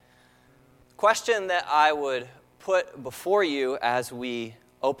question that I would put before you as we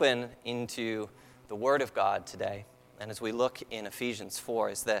open into the Word of God today, and as we look in Ephesians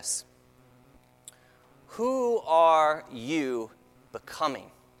 4, is this. Who are you becoming?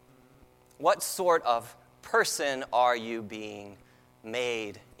 What sort of person are you being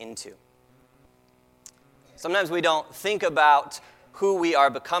made into? Sometimes we don't think about who we are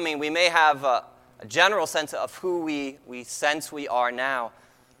becoming. We may have a general sense of who we sense we are now.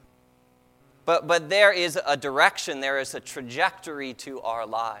 But there is a direction, there is a trajectory to our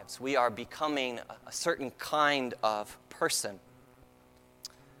lives. We are becoming a certain kind of person.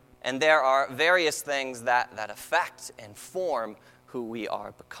 And there are various things that affect and form who we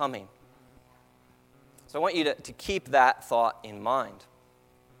are becoming. So I want you to keep that thought in mind.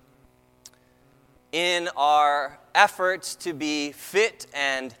 In our efforts to be fit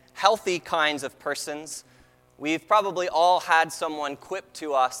and healthy kinds of persons, we've probably all had someone quip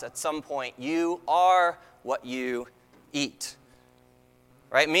to us at some point, you are what you eat.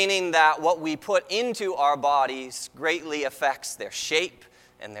 Right? Meaning that what we put into our bodies greatly affects their shape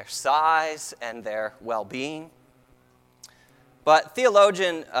and their size and their well-being. But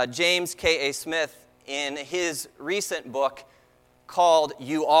theologian James K.A. Smith, in his recent book called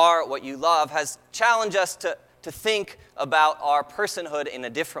You Are What You Love, has challenged us to think about our personhood in a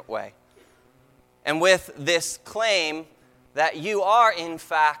different way. And with this claim that you are, in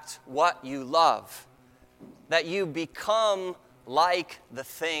fact, what you love, that you become like the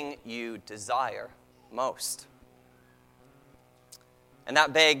thing you desire most. And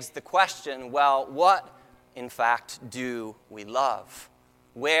that begs the question, well, what, in fact, do we love?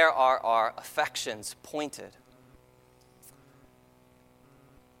 Where are our affections pointed?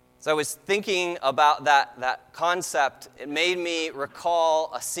 So I was thinking about that concept. It made me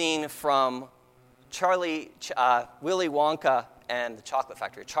recall a scene from Willy Wonka and the Chocolate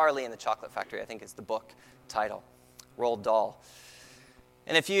Factory. Charlie and the Chocolate Factory, I think is the book title. Roald Dahl.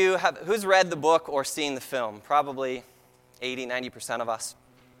 And who's read the book or seen the film? Probably 80-90% of us.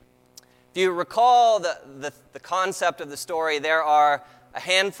 If you recall the concept of the story, there are a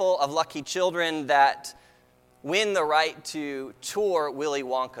handful of lucky children that win the right to tour Willy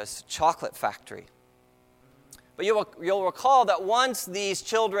Wonka's chocolate factory. But you'll recall that once these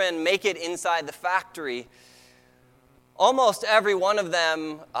children make it inside the factory, almost every one of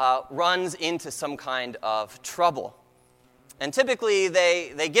them runs into some kind of trouble. And typically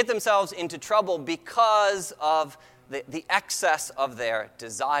they get themselves into trouble because of the excess of their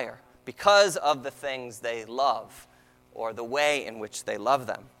desire, because of the things they love, or the way in which they love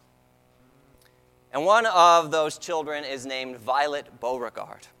them. And one of those children is named Violet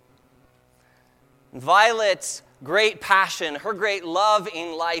Beauregard. Violet's great passion, her great love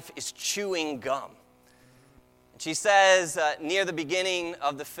in life is chewing gum. She says near the beginning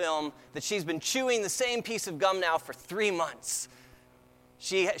of the film that she's been chewing the same piece of gum now for 3 months.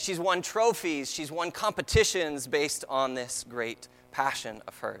 She's won trophies, she's won competitions based on this great passion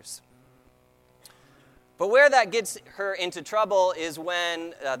of hers. But where that gets her into trouble is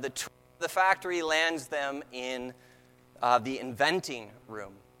when the factory lands them in the inventing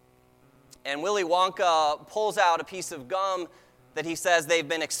room. And Willy Wonka pulls out a piece of gum that he says they've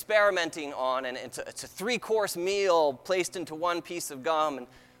been experimenting on, and it's a 3-course meal placed into one piece of gum. And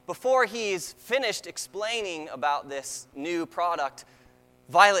before he's finished explaining about this new product,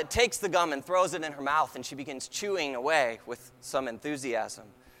 Violet takes the gum and throws it in her mouth, and she begins chewing away with some enthusiasm.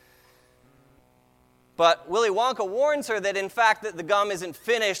 But Willy Wonka warns her that, in fact, that the gum isn't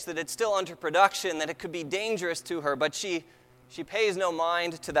finished, that it's still under production, that it could be dangerous to her. But she pays no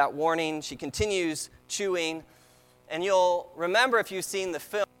mind to that warning. She continues chewing. And you'll remember, if you've seen the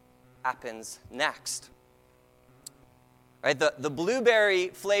film, what happens next. Right? The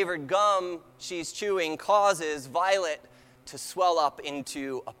blueberry-flavored gum she's chewing causes Violet to swell up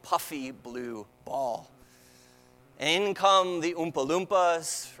into a puffy blue ball. And in come the Oompa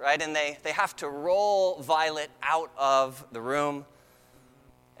Loompas, right? And they have to roll Violet out of the room.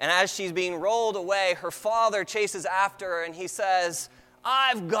 And as she's being rolled away, her father chases after her and he says,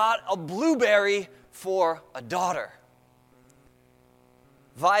 "I've got a blueberry for a daughter."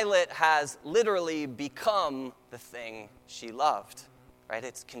 Violet has literally become the thing she loved, right?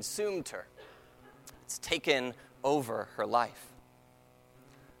 It's consumed her. It's taken over her life.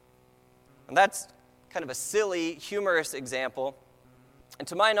 And that's kind of a silly, humorous example. And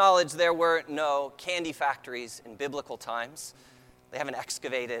to my knowledge, there were no candy factories in biblical times. They haven't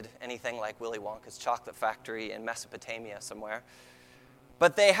excavated anything like Willy Wonka's chocolate factory in Mesopotamia somewhere.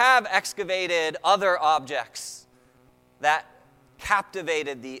 But they have excavated other objects that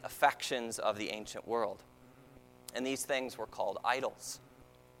captivated the affections of the ancient world. And these things were called idols.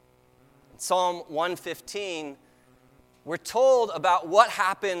 Psalm 115, we're told about what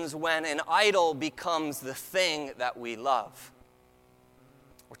happens when an idol becomes the thing that we love.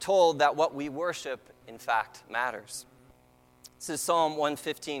 We're told that what we worship, in fact, matters. This is Psalm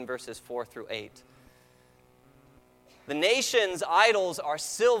 115, verses 4 through 8. The nation's idols are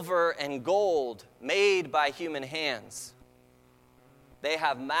silver and gold made by human hands. They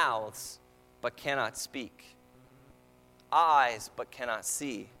have mouths, but cannot speak, eyes, but cannot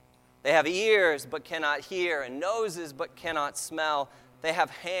see. They have ears, but cannot hear, and noses, but cannot smell. They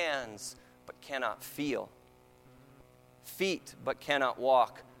have hands, but cannot feel, feet, but cannot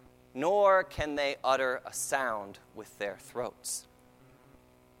walk, nor can they utter a sound with their throats.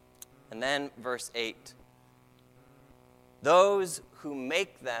 And then verse 8. Those who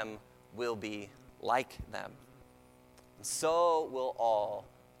make them will be like them, and so will all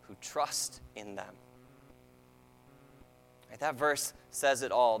who trust in them. Right, that verse says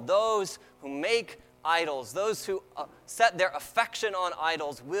it all. Those who make idols, those who set their affection on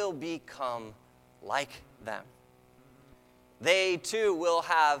idols will become like them. They too will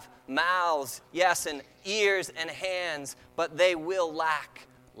have mouths, yes, and ears and hands, but they will lack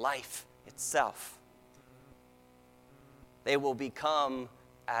life itself. They will become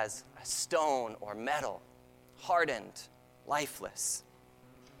as a stone or metal, hardened, lifeless.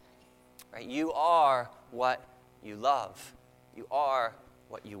 Right? You are what you love. You are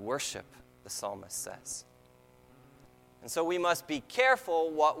what you worship, the psalmist says. And so we must be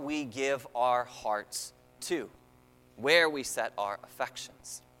careful what we give our hearts to, where we set our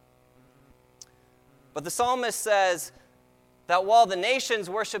affections. But the psalmist says that while the nations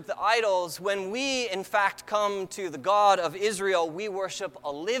worship the idols, when we in fact come to the God of Israel, we worship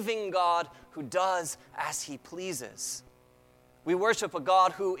a living God who does as he pleases. We worship a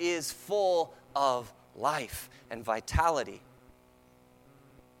God who is full of life and vitality.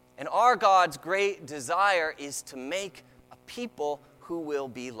 And our God's great desire is to make a people who will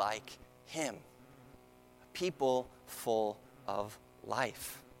be like him, a people full of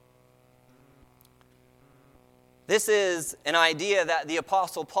life. This is an idea that the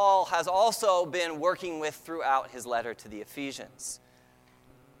Apostle Paul has also been working with throughout his letter to the Ephesians.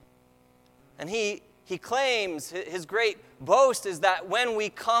 And he claims, his great boast is that when we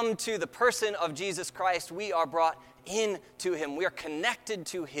come to the person of Jesus Christ, we are brought into him. We are connected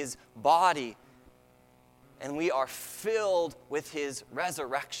to his body, and we are filled with his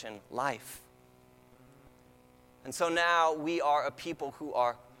resurrection life. And so now we are a people who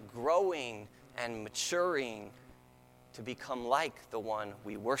are growing and maturing to become like the one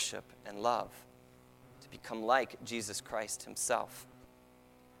we worship and love, to become like Jesus Christ himself.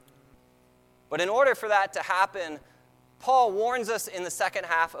 But in order for that to happen, Paul warns us in the second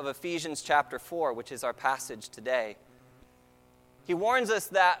half of Ephesians chapter 4, which is our passage today. He warns us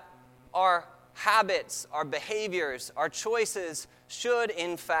that our habits, our behaviors, our choices should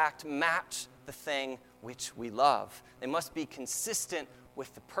in fact match the thing which we love. They must be consistent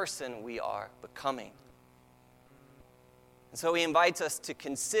with the person we are becoming. And so he invites us to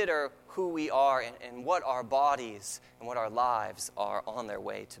consider who we are and what our bodies and what our lives are on their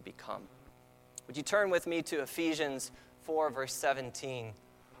way to become. Would you turn with me to Ephesians 4, verse 17?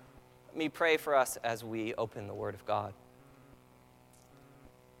 Let me pray for us as we open the Word of God.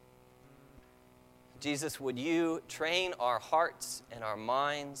 Jesus, would you train our hearts and our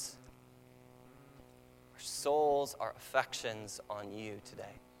minds, our souls, our affections on you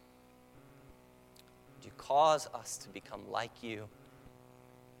today? Would you cause us to become like you?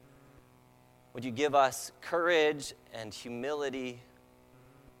 Would you give us courage and humility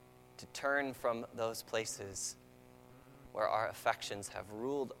to turn from those places where our affections have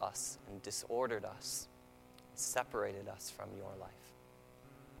ruled us and disordered us, separated us from your life?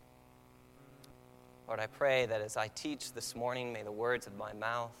 Lord, I pray that as I teach this morning, may the words of my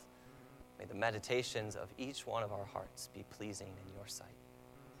mouth, may the meditations of each one of our hearts be pleasing in your sight.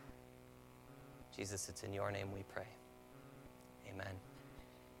 Jesus, it's in your name we pray. Amen.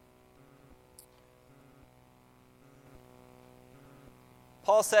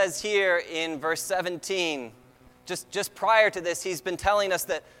 Paul says here in verse 17, just prior to this, he's been telling us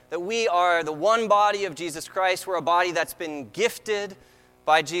that we are the one body of Jesus Christ. We're a body that's been gifted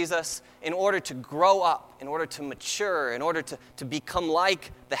by Jesus in order to grow up, in order to mature, in order to become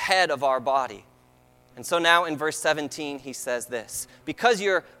like the head of our body. And so now in verse 17, he says this: because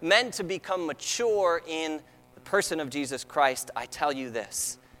you're meant to become mature in the person of Jesus Christ, I tell you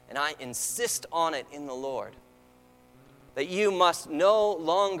this, and I insist on it in the Lord, that you must no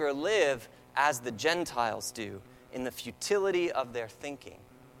longer live as the Gentiles do, in the futility of their thinking.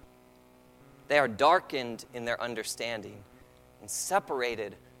 They are darkened in their understanding and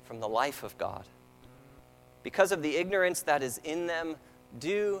separated from the life of God, because of the ignorance that is in them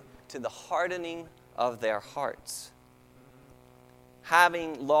due to the hardening of their hearts.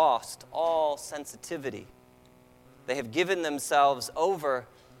 Having lost all sensitivity, they have given themselves over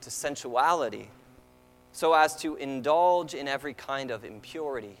to sensuality so as to indulge in every kind of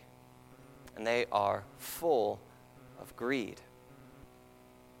impurity, and they are full of greed.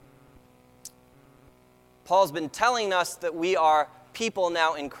 Paul's been telling us that we are people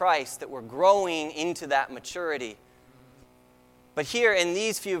now in Christ, that we're growing into that maturity. But here in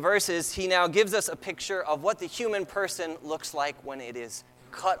these few verses, he now gives us a picture of what the human person looks like when it is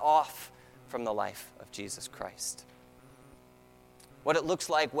cut off from the life of Jesus Christ. What it looks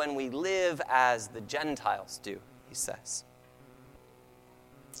like when we live as the Gentiles do, he says.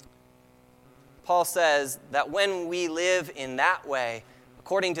 Paul says that when we live in that way,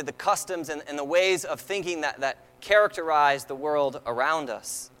 according to the customs and the ways of thinking that characterize the world around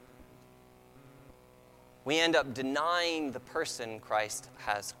us, we end up denying the person Christ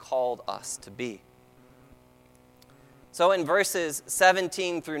has called us to be. So in verses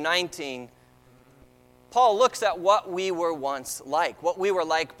 17 through 19, Paul looks at what we were once like, what we were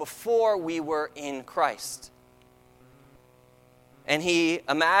like before we were in Christ. And he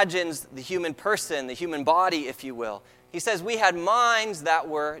imagines the human person, the human body, if you will. He says we had minds that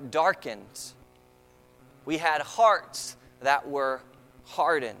were darkened. We had hearts that were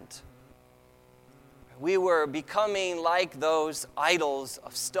hardened. We were becoming like those idols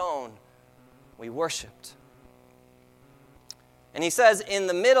of stone we worshipped. And he says in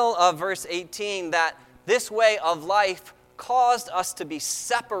the middle of verse 18 that this way of life caused us to be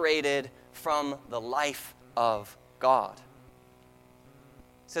separated from the life of God.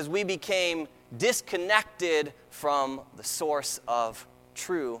 He says we became disconnected from the source of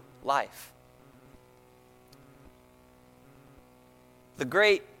true life. The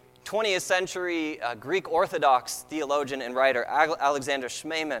great 20th century Greek Orthodox theologian and writer Alexander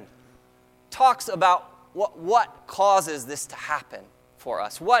Schmemann talks about what causes this to happen for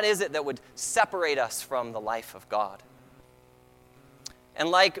us. What is it that would separate us from the life of God? And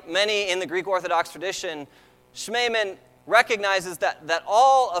like many in the Greek Orthodox tradition, Schmemann recognizes that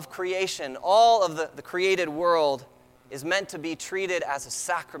all of creation, all of the created world is meant to be treated as a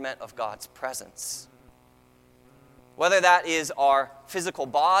sacrament of God's presence. Whether that is our physical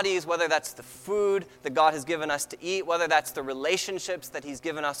bodies, whether that's the food that God has given us to eat, whether that's the relationships that he's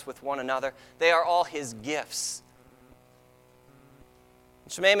given us with one another, they are all his gifts.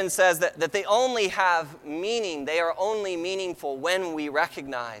 Schmemann says that they only have meaning, they are only meaningful when we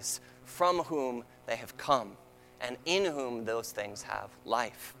recognize from whom they have come and in whom those things have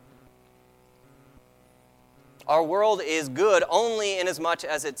life. Our world is good only inasmuch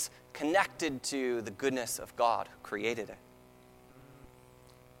as it's connected to the goodness of God who created it.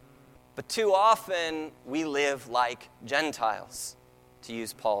 But too often we live like Gentiles, to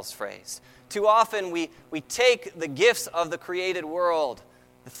use Paul's phrase. Too often we take the gifts of the created world,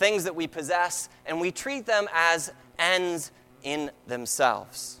 the things that we possess, and we treat them as ends in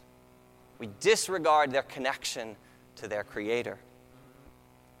themselves. We disregard their connection to their Creator.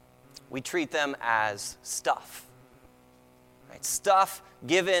 We treat them as stuff. Right? Stuff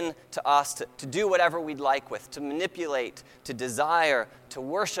given to us to do whatever we'd like with, to manipulate, to desire, to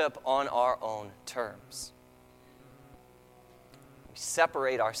worship on our own terms. We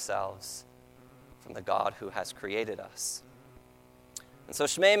separate ourselves from the God who has created us. And so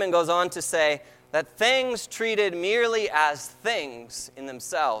Schmemann goes on to say that things treated merely as things in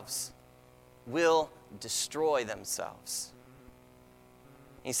themselves will destroy themselves.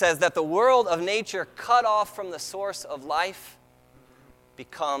 He says that the world of nature cut off from the source of life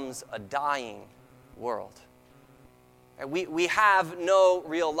becomes a dying world. We have no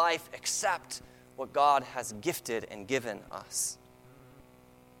real life except what God has gifted and given us.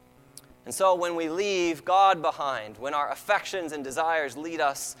 And so when we leave God behind, when our affections and desires lead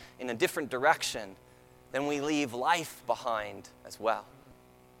us in a different direction, then we leave life behind as well.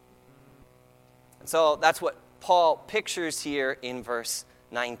 And so that's what Paul pictures here in verse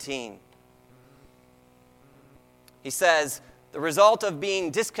 19. He says, the result of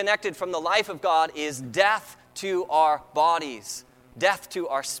being disconnected from the life of God is death to our bodies, death to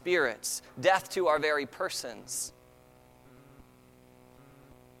our spirits, death to our very persons.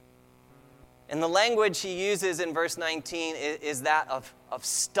 And the language he uses in verse 19 is that of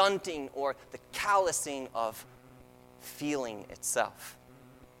stunting or the callousing of feeling itself.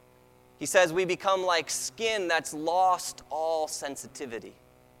 He says we become like skin that's lost all sensitivity.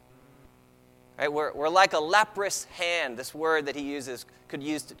 Right? We're like a leprous hand. This word that he uses could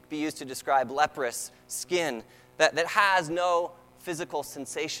be used to describe leprous skin that has no physical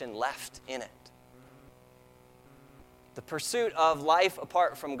sensation left in it. The pursuit of life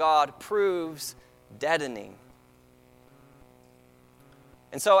apart from God proves deadening.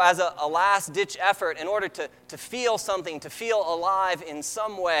 And so as a last-ditch effort, in order to feel something, to feel alive in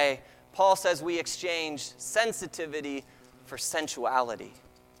some way, Paul says we exchange sensitivity for sensuality,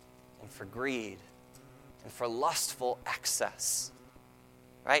 and for greed, and for lustful excess,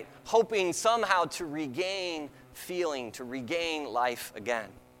 right? Hoping somehow to regain feeling, to regain life again.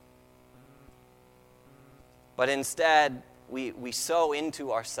 But instead, we sow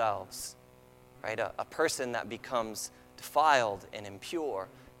into ourselves, right? A person that becomes defiled and impure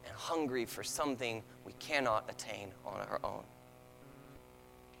and hungry for something we cannot attain on our own.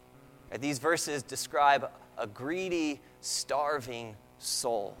 Right? These verses describe a greedy, starving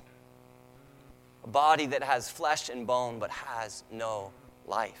soul, a body that has flesh and bone but has no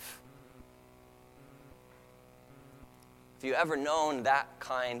life. Have you ever known that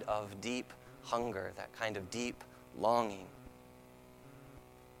kind of deep hunger, that kind of deep longing?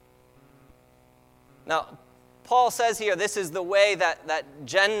 Now, Paul says here, this is the way that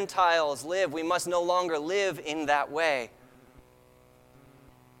Gentiles live. We must no longer live in that way.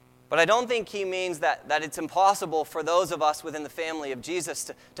 But I don't think he means that it's impossible for those of us within the family of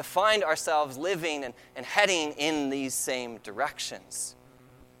Jesus to find ourselves living and heading in these same directions.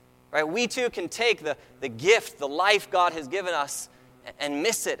 Right? We too can take the gift, the life God has given us, and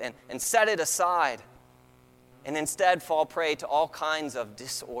miss it and set it aside, and instead fall prey to all kinds of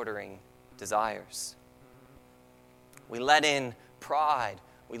disordering desires. We let in pride.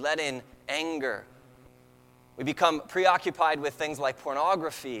 We let in anger. We become preoccupied with things like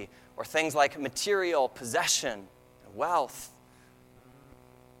pornography or things like material possession and wealth.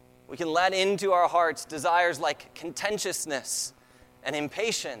 We can let into our hearts desires like contentiousness and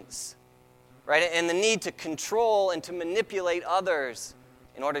impatience, right? And the need to control and to manipulate others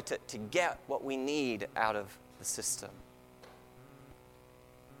in order to get what we need out of the system.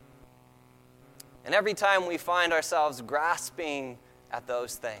 And every time we find ourselves grasping at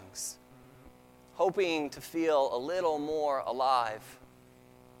those things, hoping to feel a little more alive,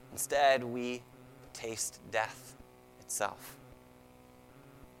 instead we taste death itself.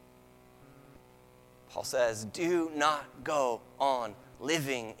 Paul says, do not go on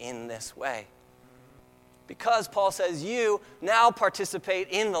living in this way. Because Paul says you now participate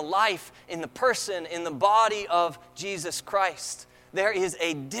in the life, in the person, in the body of Jesus Christ. There is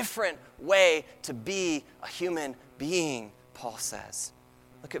a different way to be a human being, Paul says.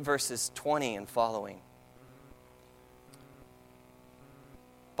 Look at verses 20 and following.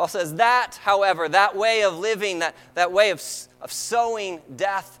 Paul says that, however, that way of living, that way of sowing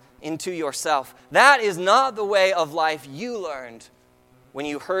death into yourself, that is not the way of life you learned when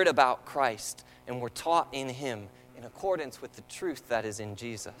you heard about Christ and were taught in him in accordance with the truth that is in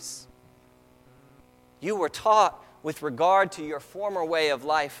Jesus. You were taught with regard to your former way of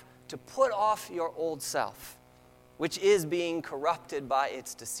life to put off your old self, which is being corrupted by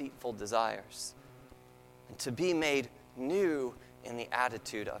its deceitful desires, and to be made new in the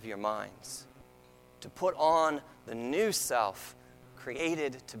attitude of your minds, to put on the new self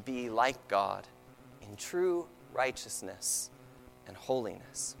created to be like God in true righteousness and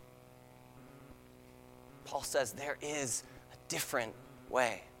holiness. Paul says there is a different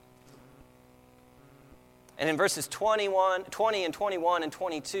way. And in verses 20 and 21 and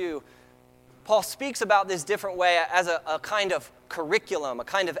 22, Paul speaks about this different way as a kind of curriculum, a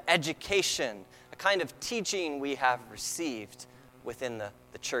kind of education, a kind of teaching we have received within the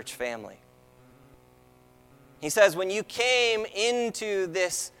church family. He says, when you came into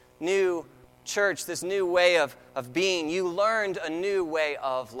this new church, this new way of being, you learned a new way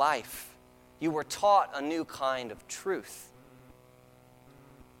of life. You were taught a new kind of truth.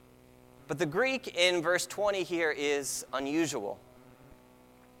 But the Greek in verse 20 here is unusual.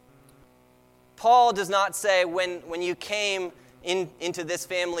 Paul does not say when you came into this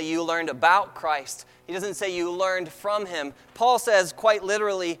family you learned about Christ. He doesn't say you learned from him. Paul says quite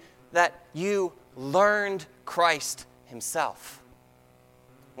literally that you learned Christ himself.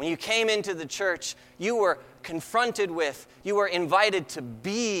 When you came into the church, you were confronted with, you were invited to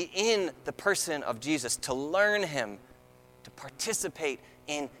be in the person of Jesus, to learn him, to participate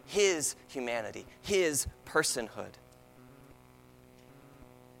in his humanity, his personhood.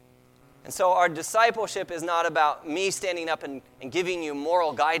 And so our discipleship is not about me standing up and giving you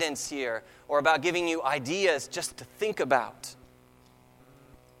moral guidance here, or about giving you ideas just to think about.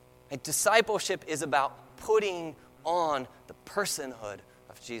 Discipleship is about putting on the personhood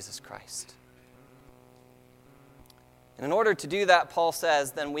of Jesus Christ. And in order to do that, Paul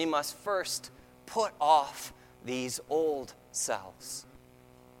says, then we must first put off these old selves.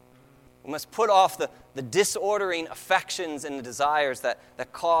 We must put off the disordering affections and the desires that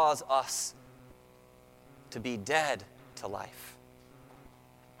cause us to be dead to life.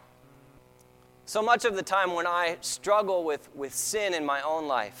 So much of the time when I struggle with sin in my own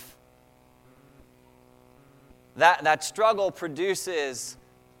life, that struggle produces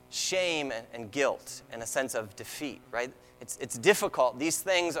shame and guilt and a sense of defeat, right? It's difficult. These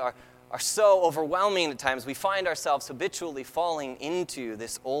things are so overwhelming at times. We find ourselves habitually falling into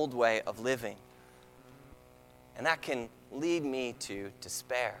this old way of living. And that can lead me to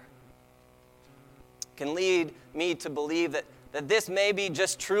despair. It can lead me to believe that this may be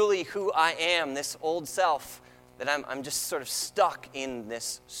just truly who I am, this old self, that I'm just sort of stuck in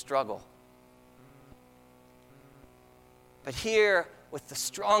this struggle. But here, with the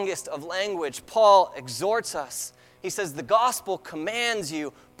strongest of language, Paul exhorts us. He says, the gospel commands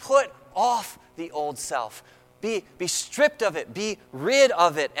you, put off the old self. Be stripped of it, be rid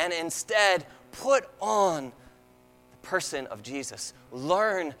of it, and instead put on the person of Jesus.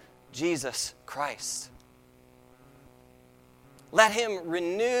 Learn Jesus Christ. Let him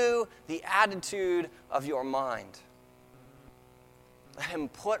renew the attitude of your mind. Let him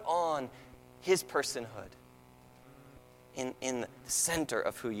put on his personhood in the center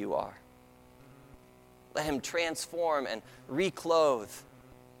of who you are. Let him transform and reclothe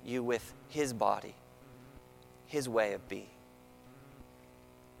you with his body, his way of being.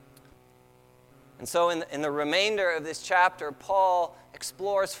 And so in the remainder of this chapter, Paul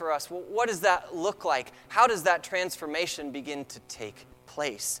explores for us, well, what does that look like? How does that transformation begin to take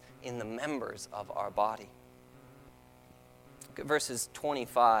place in the members of our body? Look at verses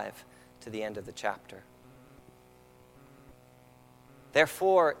 25 to the end of the chapter.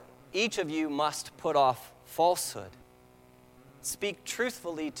 Therefore, each of you must put off falsehood. Speak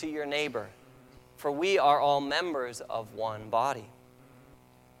truthfully to your neighbor, for we are all members of one body.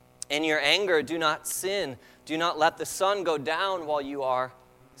 In your anger, do not sin. Do not let the sun go down while you are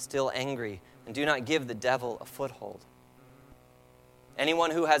still angry, and do not give the devil a foothold.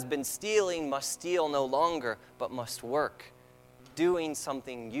 Anyone who has been stealing must steal no longer, but must work, doing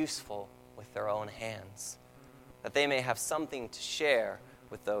something useful with their own hands, that they may have something to share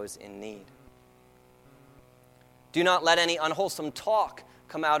with those in need. Do not let any unwholesome talk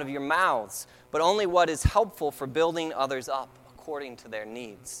come out of your mouths, but only what is helpful for building others up according to their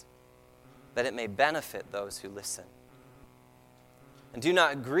needs, that it may benefit those who listen. And do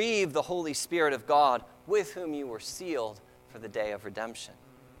not grieve the Holy Spirit of God, with whom you were sealed for the day of redemption.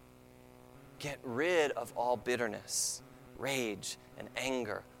 Get rid of all bitterness, rage, and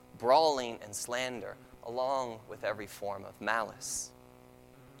anger, brawling and slander, along with every form of malice.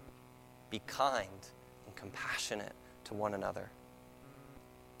 Be kind and compassionate to one another,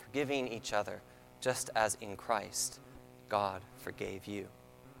 forgiving each other, just as in Christ God forgave you.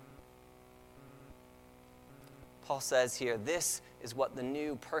 Paul says here, this is what the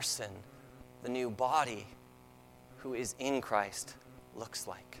new person, the new body who is in Christ looks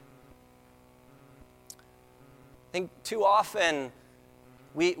like. I think too often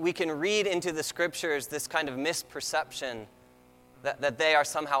we can read into the scriptures this kind of misperception that they are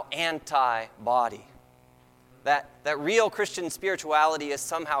somehow anti-body. That real Christian spirituality is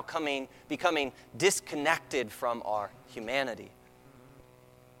somehow becoming disconnected from our humanity.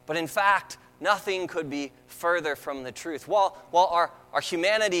 But in fact, nothing could be further from the truth. While our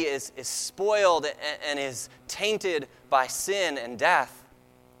humanity is spoiled and is tainted by sin and death,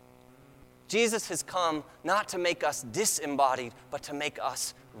 Jesus has come not to make us disembodied, but to make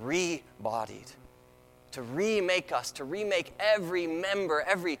us rebodied. To remake us, to remake every member,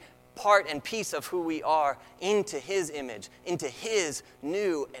 every part and piece of who we are into his image, into his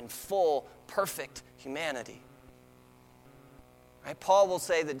new and full, perfect humanity. Right? Paul will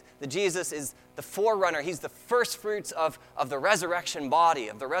say that Jesus is the forerunner. He's the first fruits of the resurrection body,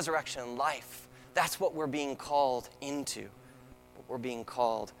 of the resurrection life. That's what we're being called into, what we're being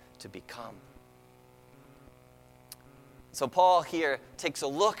called to become. So Paul here takes a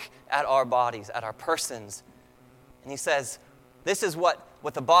look at our bodies, at our persons, and he says, this is what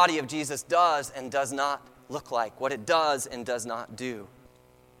the body of Jesus does and does not look like, what it does and does not do.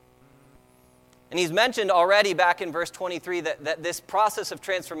 And he's mentioned already back in verse 23 that this process of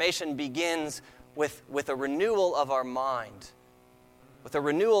transformation begins with a renewal of our mind, with a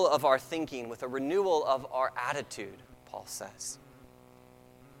renewal of our thinking, with a renewal of our attitude, Paul says.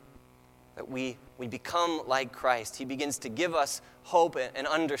 That we become like Christ. He begins to give us hope and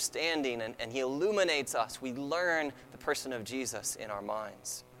understanding, and he illuminates us. We learn the person of Jesus in our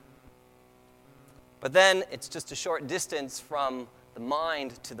minds. But then it's just a short distance from the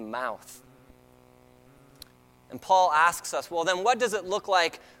mind to the mouth. And Paul asks us, well, then what does it look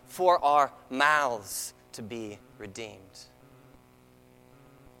like for our mouths to be redeemed?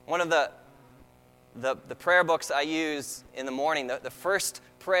 One of the prayer books I use in the morning, the first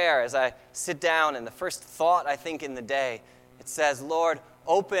prayer as I sit down and the first thought I think in the day, it says, Lord,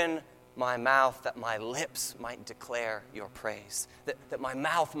 open my mouth that my lips might declare your praise, that my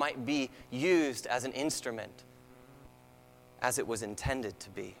mouth might be used as an instrument as it was intended to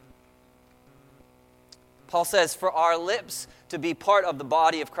be. Paul says, for our lips to be part of the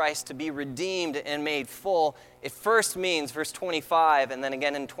body of Christ, to be redeemed and made full, it first means, verse 25 and then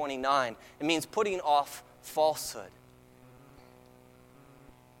again in 29, it means putting off falsehood.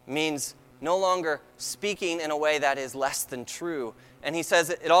 It means no longer speaking in a way that is less than true. And he says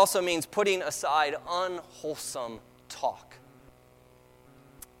it also means putting aside unwholesome talk.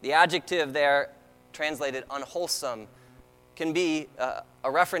 The adjective there, translated unwholesome, can be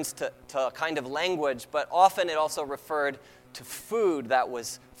a reference to a kind of language, but often it also referred to food that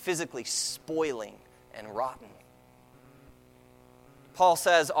was physically spoiling and rotten. Paul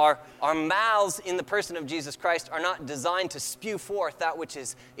says our mouths in the person of Jesus Christ are not designed to spew forth that which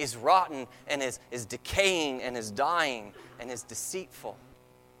is rotten and is decaying and is dying and is deceitful.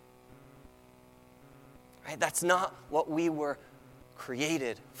 Right? That's not what we were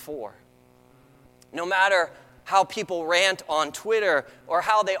created for. No matter how people rant on Twitter or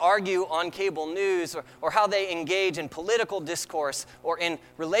how they argue on cable news or how they engage in political discourse or in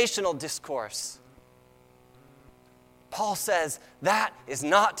relational discourse, Paul says that is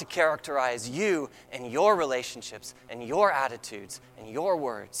not to characterize you and your relationships and your attitudes and your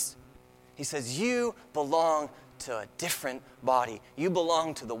words. He says you belong to a different body. You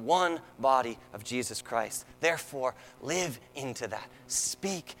belong to the one body of Jesus Christ. Therefore, live into that.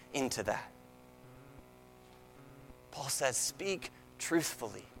 Speak into that. Paul says, speak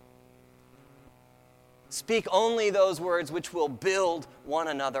truthfully. Speak only those words which will build one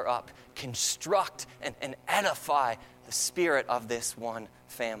another up, construct and edify the spirit of this one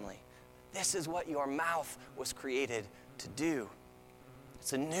family. This is what your mouth was created to do.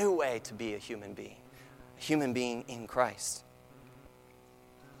 It's a new way to be a human being in Christ.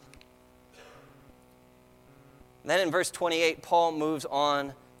 Then in verse 28, Paul moves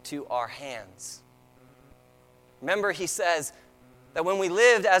on to our hands. Remember, he says that when we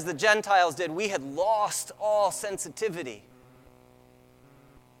lived as the Gentiles did, we had lost all sensitivity.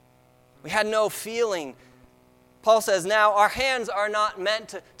 We had no feeling. Paul says now our hands are not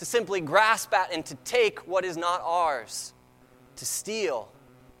meant to simply grasp at and to take what is not ours, to steal,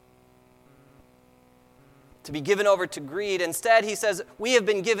 to be given over to greed. Instead, he says, we have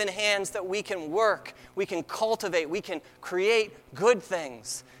been given hands that we can work, we can cultivate, we can create good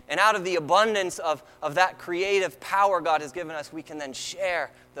things. And out of the abundance of that creative power God has given us, we can then share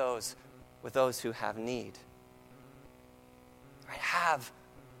those with those who have need. Right? Have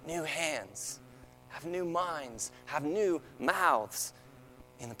new hands, have new minds, have new mouths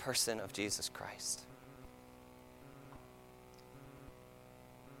in the person of Jesus Christ.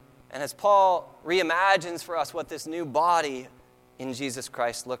 And as Paul reimagines for us what this new body in Jesus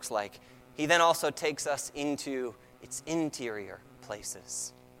Christ looks like, he then also takes us into its interior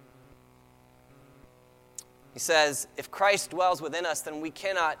places. He says, if Christ dwells within us, then we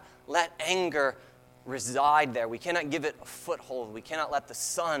cannot let anger reside there. We cannot give it a foothold. We cannot let the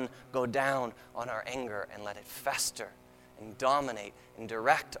sun go down on our anger and let it fester and dominate and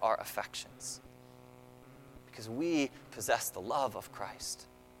direct our affections. Because we possess the love of Christ.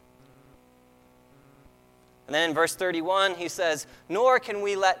 And then in verse 31, he says, nor can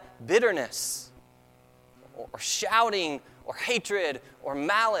we let bitterness or shouting or hatred or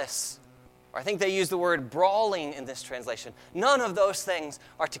malice, or I think they use the word brawling in this translation. None of those things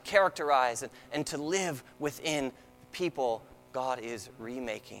are to characterize and to live within the people God is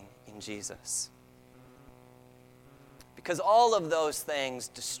remaking in Jesus. Because all of those things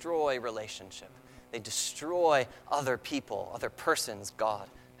destroy relationship. They destroy other people, other persons God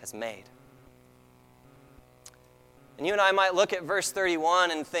has made. And you and I might look at verse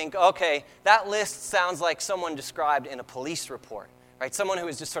 31 and think, okay, that list sounds like someone described in a police report. Right? Someone who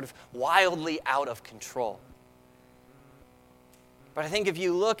is just sort of wildly out of control. But I think if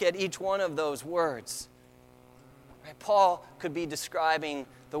you look at each one of those words, right, Paul could be describing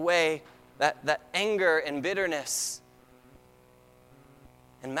the way that anger and bitterness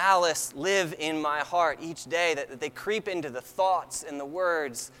and malice live in my heart each day, that they creep into the thoughts and the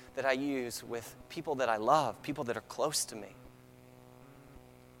words that I use with people that I love, people that are close to me.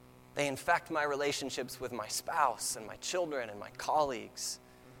 They infect my relationships with my spouse and my children and my colleagues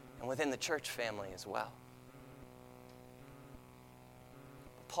and within the church family as well.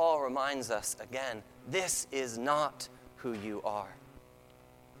 Paul reminds us again, This is not who you are.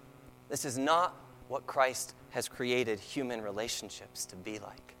 This is not what Christ has created human relationships to be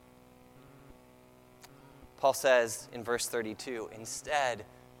like. Paul says in verse 32, instead,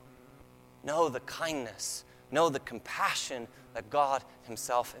 know the kindness, know the compassion that God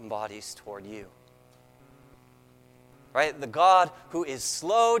himself embodies toward you. Right? The God who is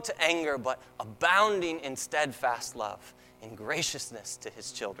slow to anger but abounding in steadfast love, in graciousness to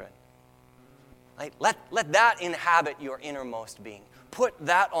his children. Right? Let that inhabit your innermost being. Put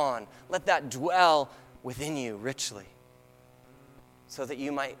that on. Let that dwell within you richly, so that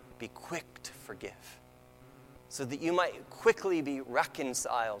you might be quick to forgive, so that you might quickly be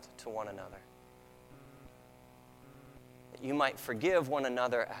reconciled to one another, that you might forgive one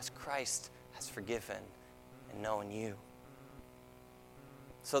another as Christ has forgiven and known you,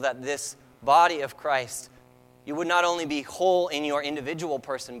 so that this body of Christ, you would not only be whole in your individual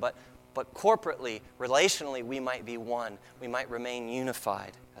person, but corporately, relationally, we might be one. We might remain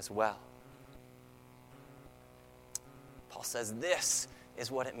unified as well. Paul says this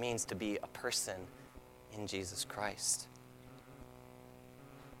is what it means to be a person in Jesus Christ.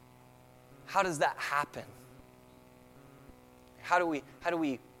 How does that happen? How do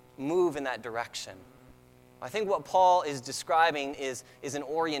we move in that direction? I think what Paul is describing is an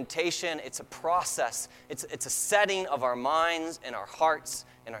orientation, it's a process, it's a setting of our minds and our hearts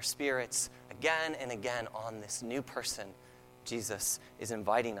and our spirits again and again on this new person Jesus is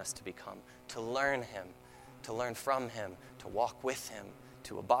inviting us to become, to learn him, to learn from him, to walk with him,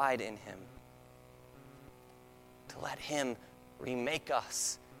 to abide in him, to let him remake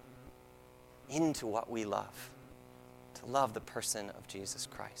us into what we love, to love the person of Jesus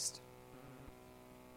Christ.